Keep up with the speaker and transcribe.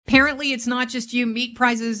apparently it's not just you. Meat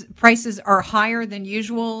prices are higher than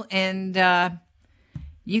usual, and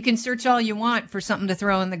you can search all you want for something to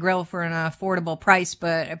throw in the grill for an affordable price,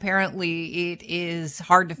 but apparently it is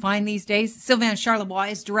hard to find these days. Sylvain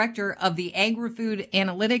Charlebois is director of the Agri-Food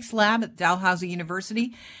Analytics Lab at Dalhousie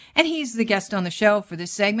University, and he's the guest on the show for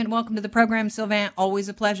this segment. Welcome to the program, Sylvain. Always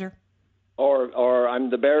a pleasure. Or I'm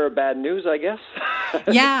the bearer of bad news, I guess.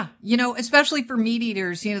 Yeah, especially for meat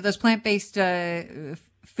eaters, those plant-based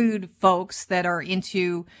food folks that are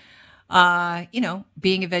into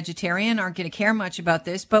being a vegetarian aren't going to care much about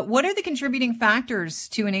this. But what are the contributing factors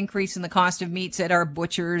to an increase in the cost of meats at our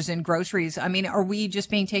butchers and groceries? I mean, are we just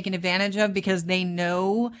being taken advantage of because they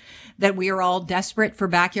know that we are all desperate for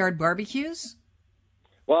backyard barbecues?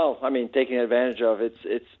 Well, I mean, taking advantage of it's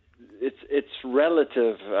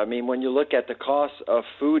relative. I mean, when you look at the cost of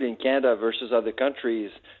food in Canada versus other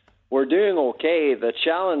countries, we're doing okay. The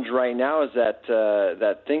challenge right now is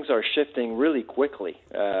that things are shifting really quickly.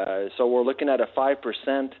 So we're looking at a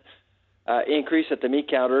 5% increase at the meat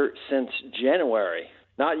counter since January,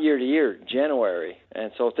 not year to year, January.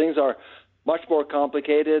 And so things are much more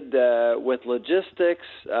complicated with logistics.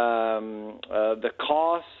 The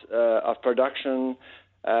cost of production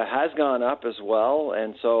has gone up as well.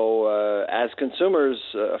 And so as consumers,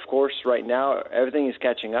 of course, right now, everything is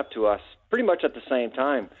catching up to us pretty much at the same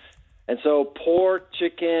time. And so pork,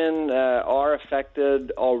 chicken are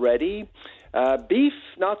affected already. Beef,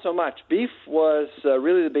 not so much. Beef was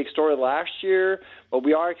really the big story last year, but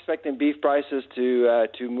we are expecting beef prices to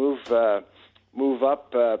move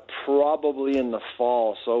up probably in the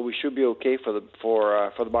fall. So we should be okay for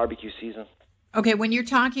the barbecue season. Okay, when you're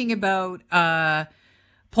talking about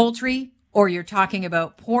poultry or you're talking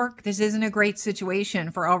about pork, this isn't a great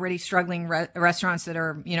situation for already struggling restaurants that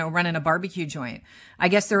are, running a barbecue joint. I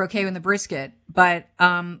guess they're okay with the brisket, but,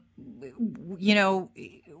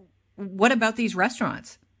 what about these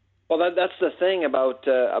restaurants? Well, that's the thing about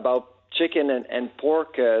chicken and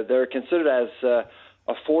pork. They're considered as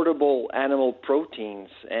affordable animal proteins,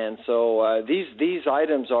 and so these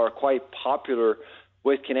items are quite popular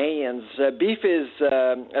with Canadians. Beef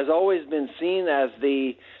has always been seen as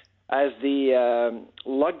the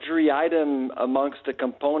luxury item amongst the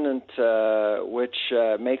component which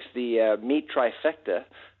makes the meat trifecta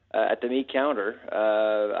at the meat counter.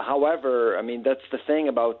 However, I mean, that's the thing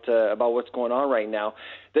about what's going on right now.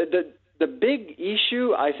 The big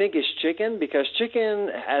issue, I think, is chicken, because chicken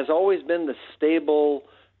has always been the stable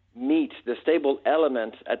meat, the stable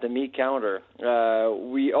element at the meat counter.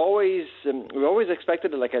 We always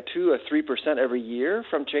expected like a 2 or 3% every year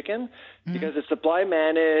from chicken, because it's supply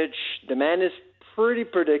managed, demand is pretty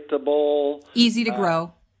predictable, easy to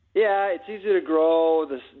grow. Yeah, it's easy to grow.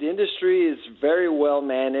 The industry is very well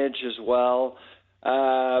managed as well.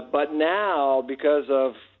 But now, because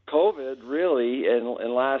of COVID, really, in the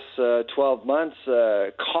last 12 months,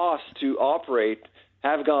 costs to operate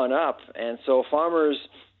have gone up. And so farmers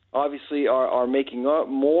obviously are making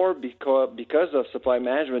more because of supply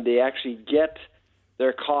management. They actually get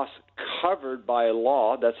their costs covered by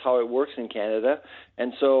law. That's how it works in Canada.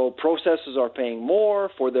 And so processors are paying more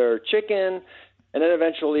for their chicken. And then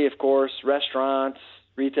eventually, of course, restaurants,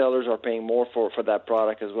 retailers are paying more for that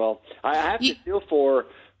product as well. I have to feel for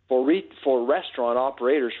restaurant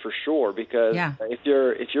operators for sure, because if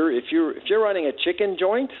you're running a chicken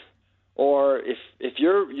joint, or if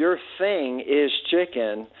your thing is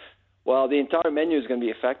chicken, well, the entire menu is going to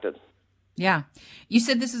be affected. Yeah. You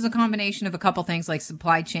said this is a combination of a couple things like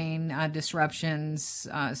supply chain disruptions,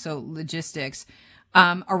 so logistics.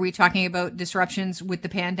 Are we talking about disruptions with the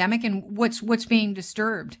pandemic, and what's being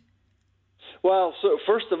disturbed? Well, so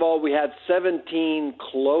first of all, we had 17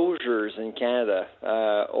 closures in Canada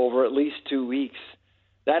over at least 2 weeks.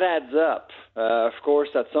 That adds up. Of course,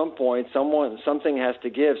 at some point, something has to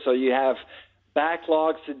give. So you have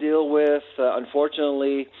backlogs to deal with.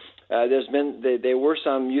 Unfortunately, there were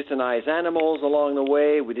some euthanized animals along the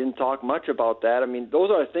way. We didn't talk much about that. I mean,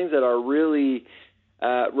 those are things that are really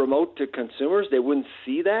remote to consumers. They wouldn't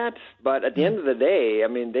see that, but at the end of the day, I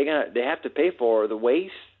mean, they have to pay for the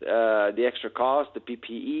waste, the extra cost, the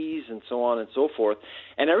PPEs, and so on and so forth.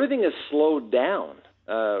 And everything is slowed down,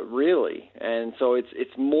 really. And so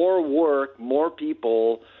it's more work, more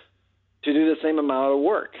people to do the same amount of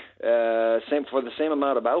work, for the same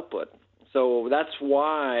amount of output. So that's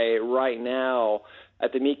why right now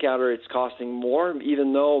at the meat counter it's costing more,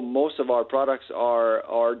 even though most of our products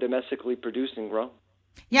are domestically produced and grown.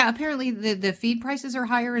 Yeah, apparently the feed prices are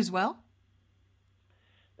higher as well.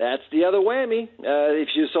 That's the other whammy. If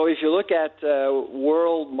you look at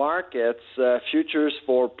world markets, futures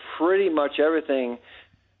for pretty much everything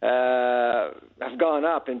have gone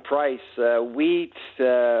up in price. Wheat,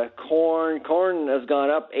 corn has gone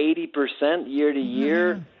up 80% year to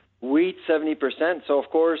year. Wheat 70%. So of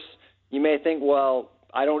course you may think, well,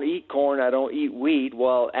 I don't eat corn, I don't eat wheat.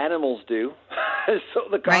 Well, animals do. So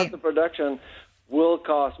the cost of production will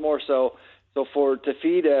cost more. So to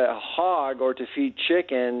feed a hog or to feed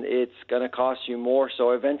chicken, it's going to cost you more.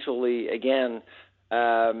 So eventually, again,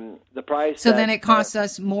 the price. So then it costs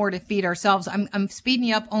us more to feed ourselves. I'm speeding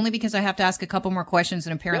you up only because I have to ask a couple more questions,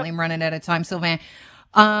 and apparently I'm running out of time, Sylvain.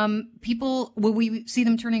 Will we see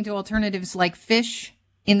them turning to alternatives like fish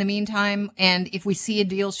in the meantime? And if we see a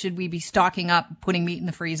deal, should we be stocking up, putting meat in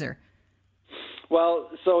the freezer? Well,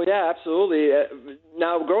 so yeah, absolutely.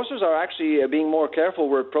 Now, grocers are actually being more careful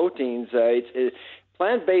with proteins.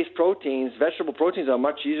 Plant-based proteins, vegetable proteins are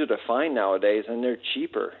much easier to find nowadays, and they're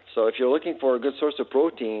cheaper. So if you're looking for a good source of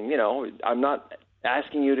protein, I'm not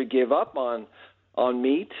asking you to give up on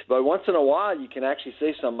meat, but once in a while you can actually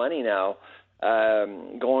save some money now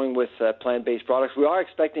going with plant-based products. We are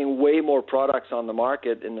expecting way more products on the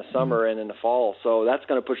market in the summer and in the fall, so that's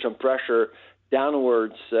going to put some pressure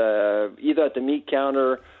downwards, either at the meat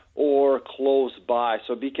counter or close by.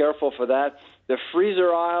 So be careful for that. The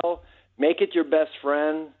freezer aisle, make it your best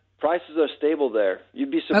friend. Prices are stable there. You'd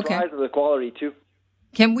be surprised with the quality, too.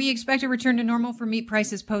 Can we expect a return to normal for meat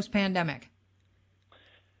prices post-pandemic?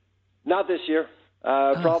 Not this year.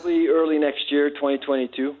 Probably early next year,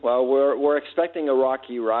 2022. Well, we're expecting a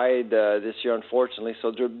rocky ride this year, unfortunately.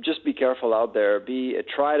 So just be careful out there.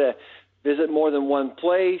 Try to visit more than one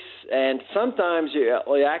place, and sometimes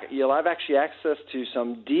you'll have actually access to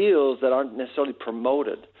some deals that aren't necessarily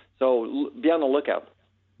promoted. So be on the lookout.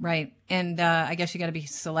 Right. And I guess you got to be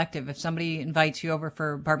selective. If somebody invites you over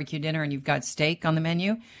for barbecue dinner and you've got steak on the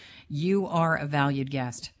menu, you are a valued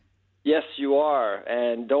guest. Yes, you are.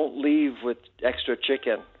 And don't leave with extra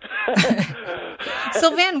chicken.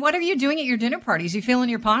 Sylvain, what are you doing at your dinner parties? You fill in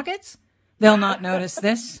your pockets? They'll not notice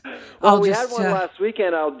this. Well, we had one last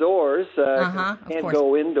weekend outdoors. Can't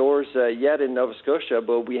go indoors yet in Nova Scotia,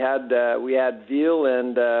 but we had veal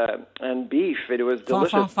and beef. It was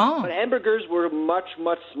delicious. But hamburgers were much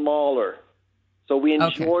smaller, so we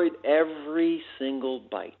enjoyed every single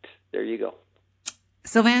bite. There you go.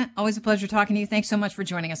 Sylvain, always a pleasure talking to you. Thanks so much for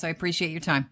joining us. I appreciate your time.